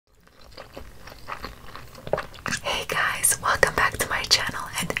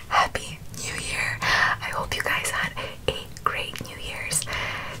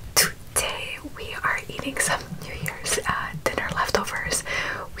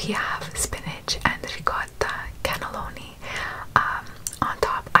we have spinach and ricotta cannelloni. On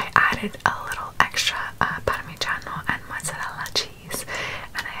top, I added a little extra Parmigiano and mozzarella cheese,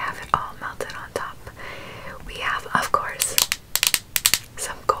 and I have it all melted on top. We have, of course,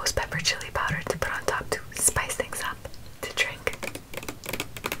 some ghost pepper chili powder to put on top to spice things up. To drink,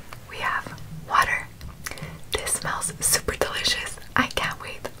 we have water. This smells super delicious. I can't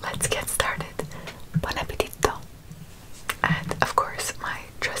wait. Let's get started. Buon appetito. And of course, my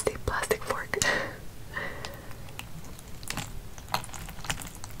trusty plastic fork.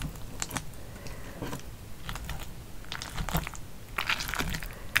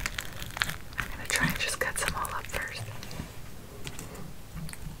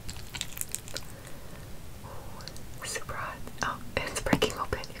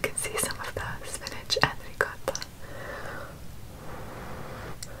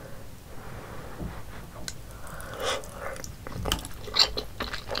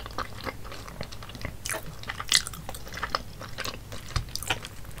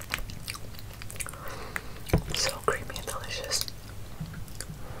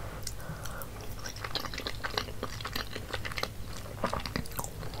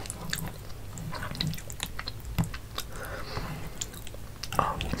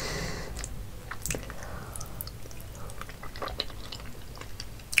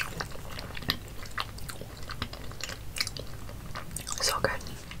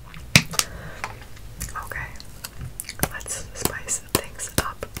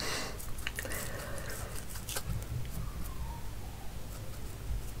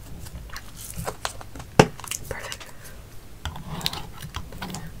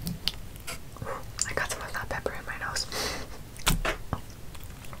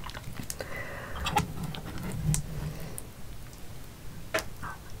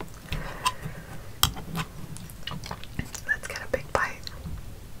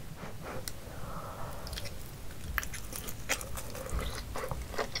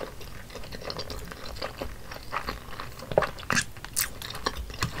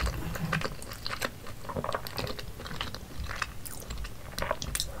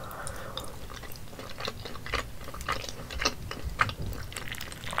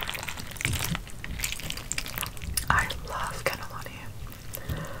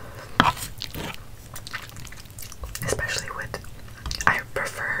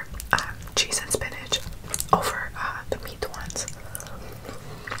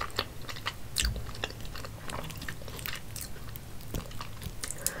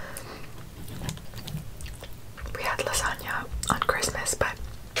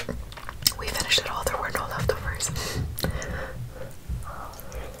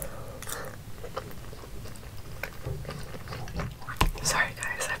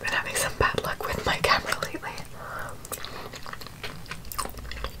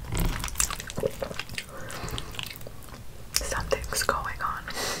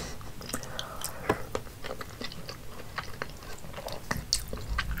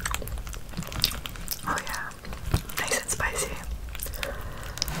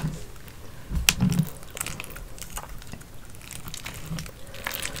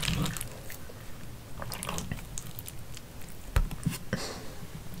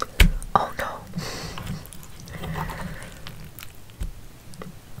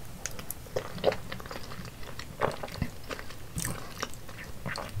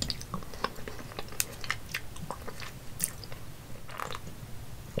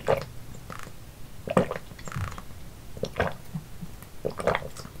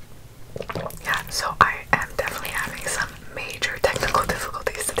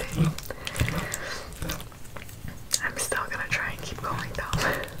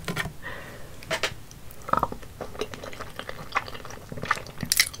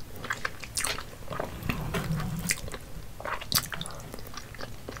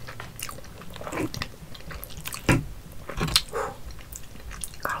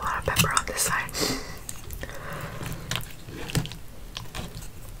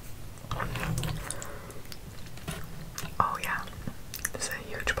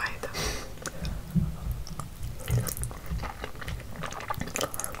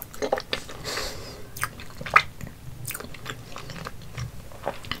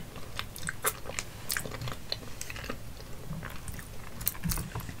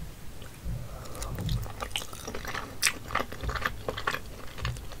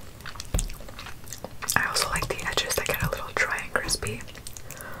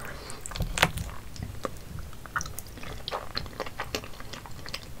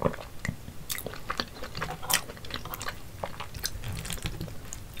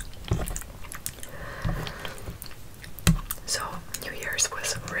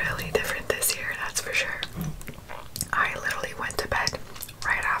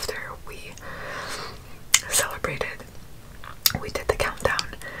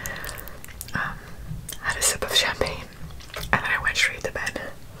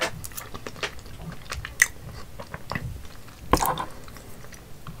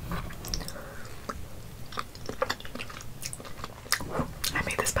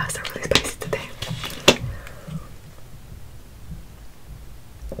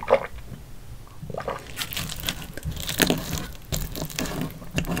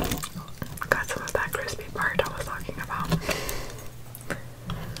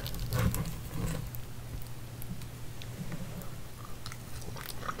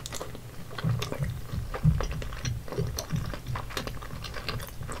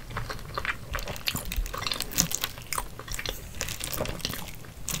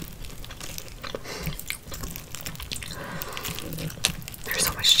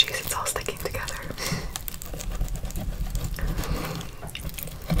 it's all sticking together.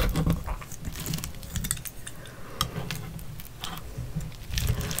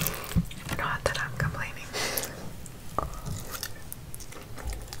 Not that I'm complaining.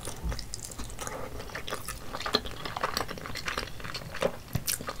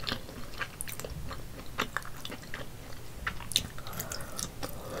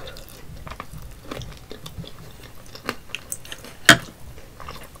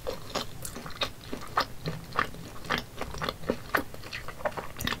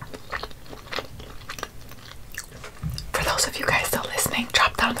 For those of you guys still listening,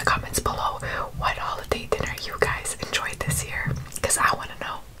 drop down in the comments below what holiday dinner you guys enjoyed this year, because I want to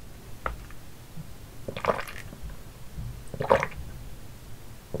know.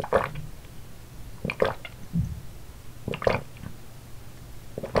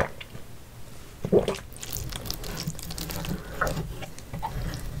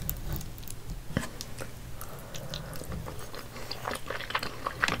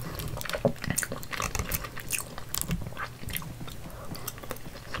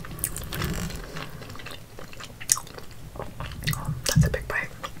 That's a big bite.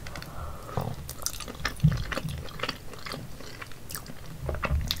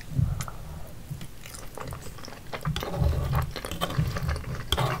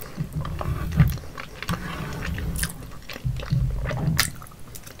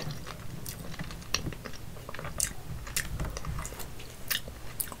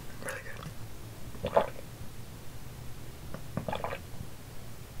 Really good.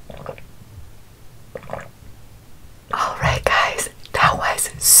 Alright guys, that was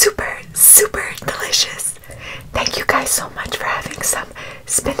super delicious. Thank you guys so much for having some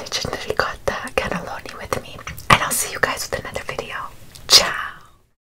spinach and ricotta